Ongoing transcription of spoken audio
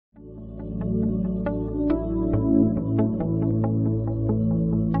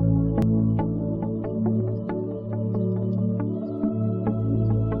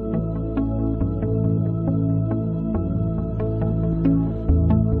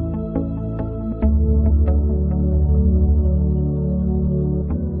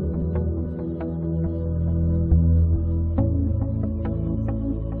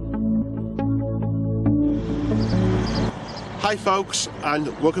Hi folks, and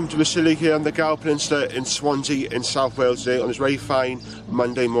welcome to Rhossili here on the Gower Peninsula in Swansea in South Wales today on this very fine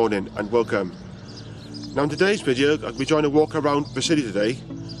Monday morning, and welcome. Now in today's video, I'll be trying to walk around Rhossili today,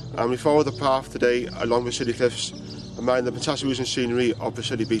 and we follow the path today along Rhossili cliffs, admiring the fantastic views and scenery of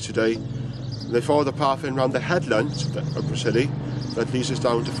Rhossili beach today. And they follow the path in around the headland of Rhossili that leads us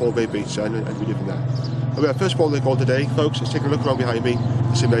down to Four Bay Beach and we live in there. And our first port of call today, folks, let's take a look around behind me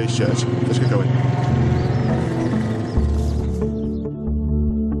to see Mary's church. Let's get going.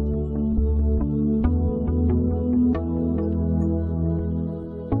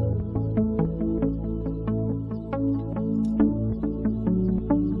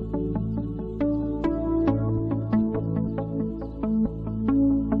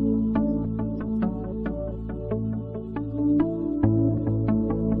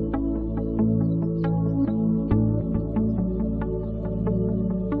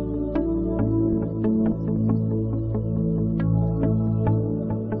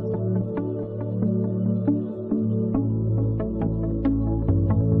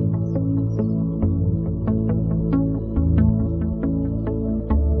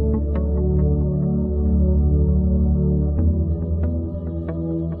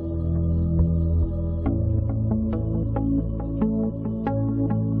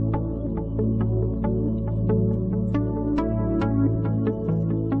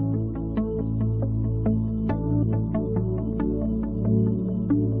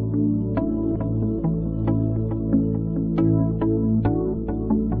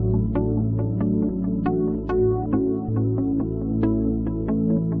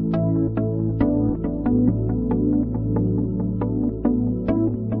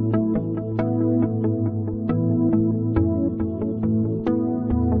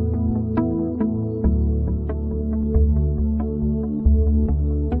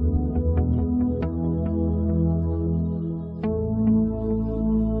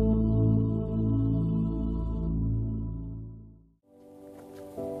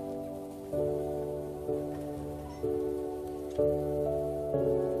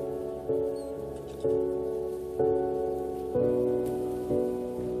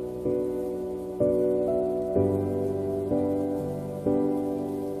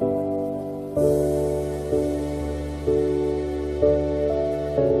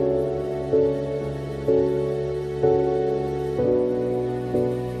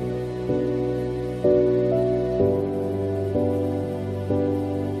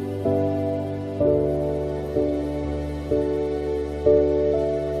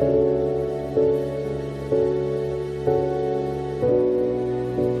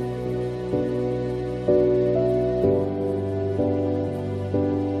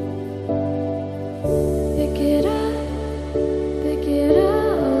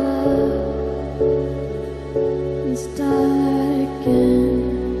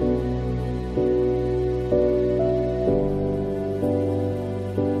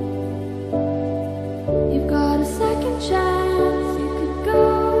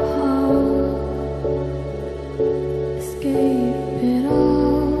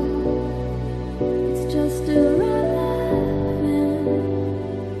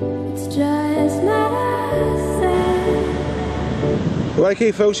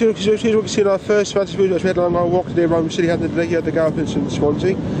 Okay folks, here we can see our first fantasy view as we head along our walk today around Rhossili Headland today here at the Gower Peninsula in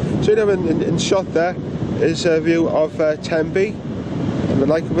Swansea. So now in shot there is a view of Tenby and the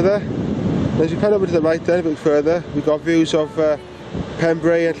lake over there. And as you pan over to the right then a bit further, we've got views of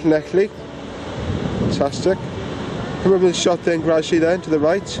Pembrey and Llanelli. Fantastic. Come over the shot then gradually then to the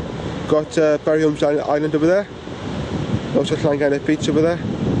right, got Barry Holmes Island over there. Also Llangennet Beach over there.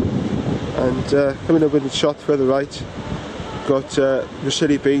 And coming over the shot further right, got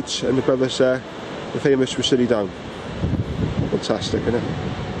Rhossili Beach and above us there, the famous Rhossili Down. Fantastic, isn't it?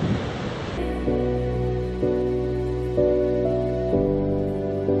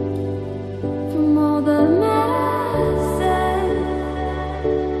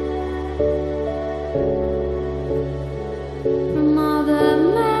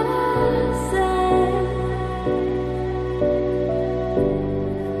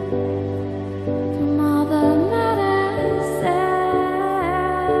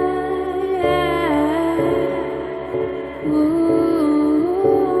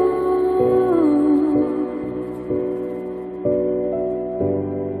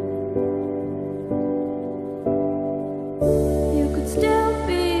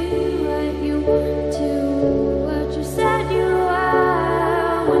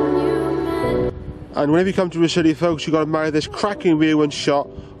 And whenever you come to Rhossili, folks, you've got to admire this cracking view and shot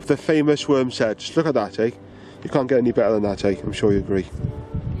of the famous Worm's Head. Just look at that, eh? You can't get any better than that, eh? I'm sure you agree.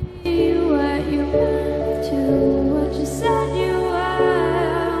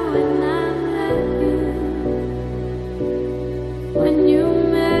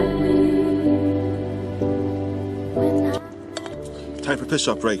 piss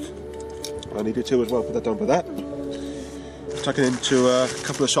up break. I need it too as well, put that down for that. Tucking into a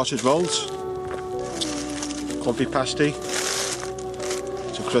couple of sausage rolls, confit pasty,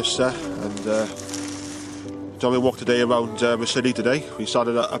 some crisps there, and done my walk today around Rhossili today. We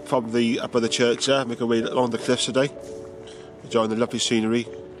started up from the up by the church there, making our way along the cliffs today, enjoying the lovely scenery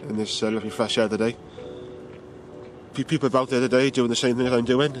and this lovely fresh air today. A few people about there today doing the same thing as I'm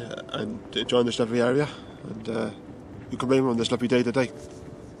doing and enjoying this lovely area, and you can blame them on this lovely day today.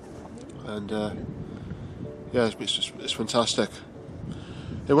 And yeah, it's fantastic.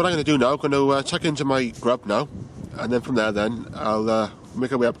 And what I'm going to do now, I'm going to tuck into my grub now, and then from there then I'll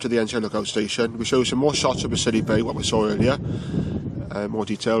make our way up to the Enshaw lookout station. We'll show you some more shots of Rhossili Bay, what we saw earlier, more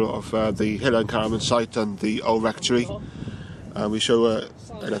detail of the hill and Carmen site and the old rectory. We show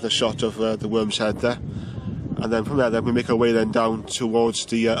another shot of the Worm's Head there, and then from there then we make our way then down towards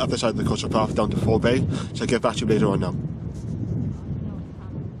the other side of the coastal path down to Four Bay. So I'll get back to you later on now.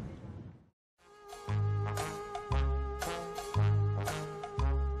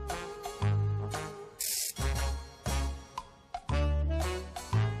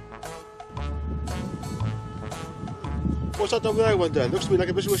 What's that down there, I wonder? Looks to me like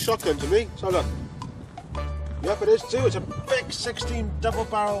a visual shotgun to me. So look. Yep, it is too. It's a big 16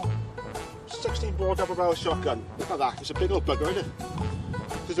 bore double barrel shotgun. Look at that. It's a big old bugger, isn't it?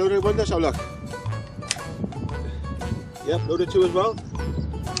 Just loaded, I wonder. So look. Yep, loaded too as well.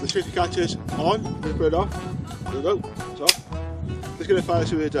 The safety catch is on. Let's put it off. There we go. It's off. Let's get a fire,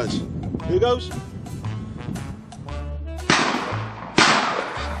 see what it does. Here it goes.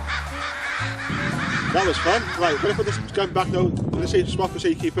 That was fun. Right, we're going to put this gun back now. I'm going to save the spot for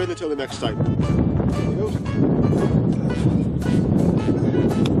Seafarer until the next time.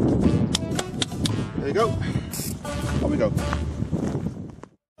 There you go. There we go.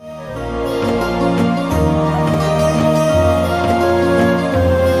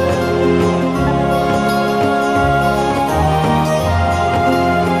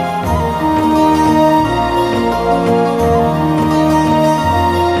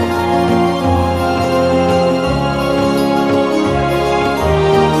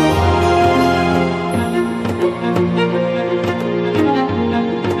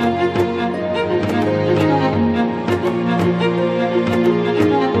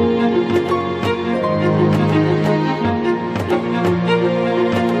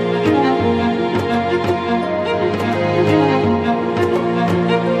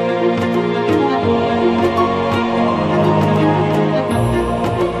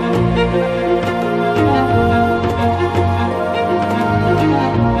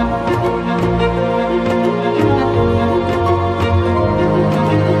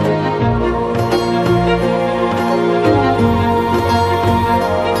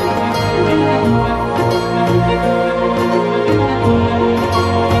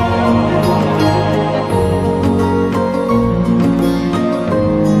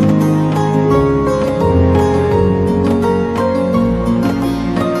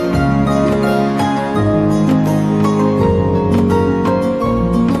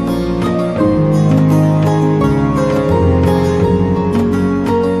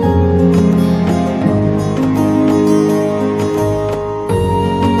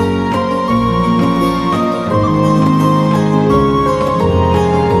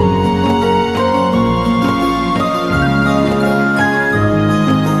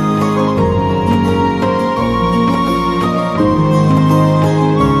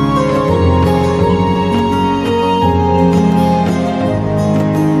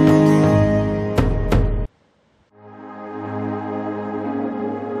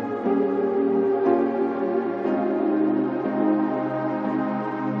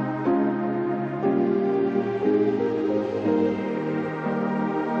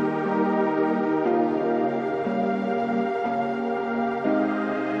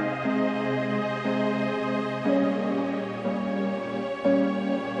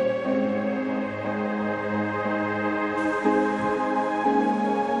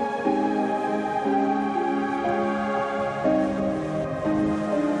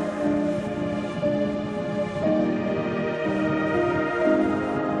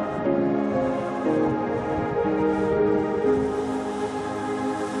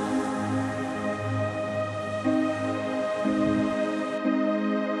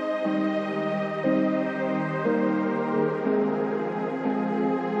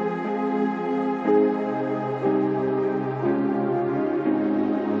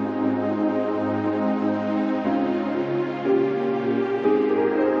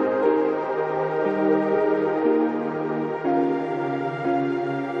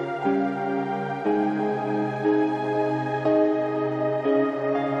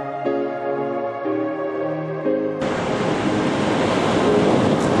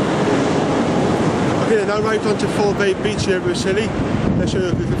 now arrived onto Full Bay Beach here at Rhossili. Let's show you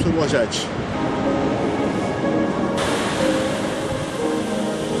a few clips of the water's edge.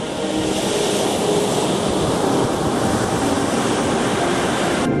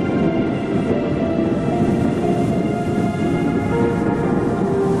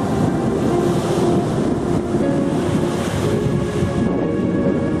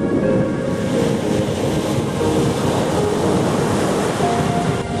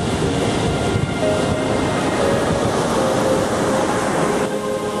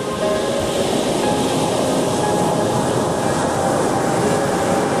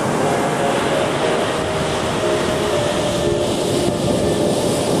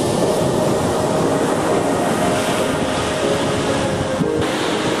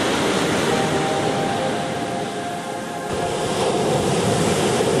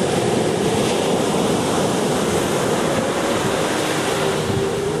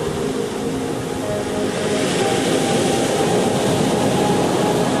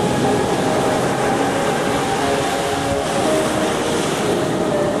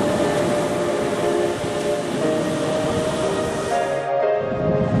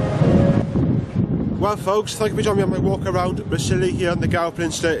 Well folks, thank you for joining me on my walk around Rhossili here on the Gower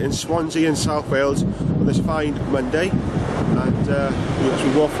Peninsula in Swansea in South Wales on this fine Monday. And as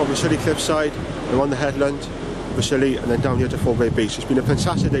we walk from Rhossili cliffside, we're on the headland, Rhossili, and then down here to Full Bay Beach. It's been a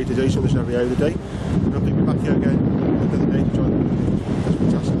fantastic day today, so this every hour of the day. And I'll be back here again another day to join this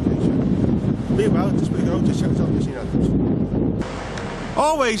fantastic occasion. Meanwhile, just we go, just check out the scene others.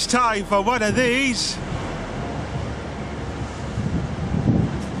 Always time for one of these.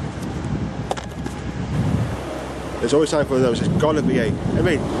 There's always time for those, it's gotta be eight. I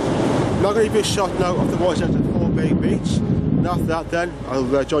mean, I'm not going to give you a shot now of the water at Full Bay Beach, and after that then,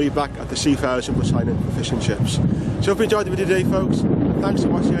 I'll join you back at the Seafarer simple signing for fish and chips. So if you enjoyed the video today folks, thanks for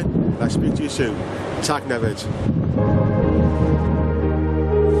watching, and I'll speak to you soon. Tag Nevid.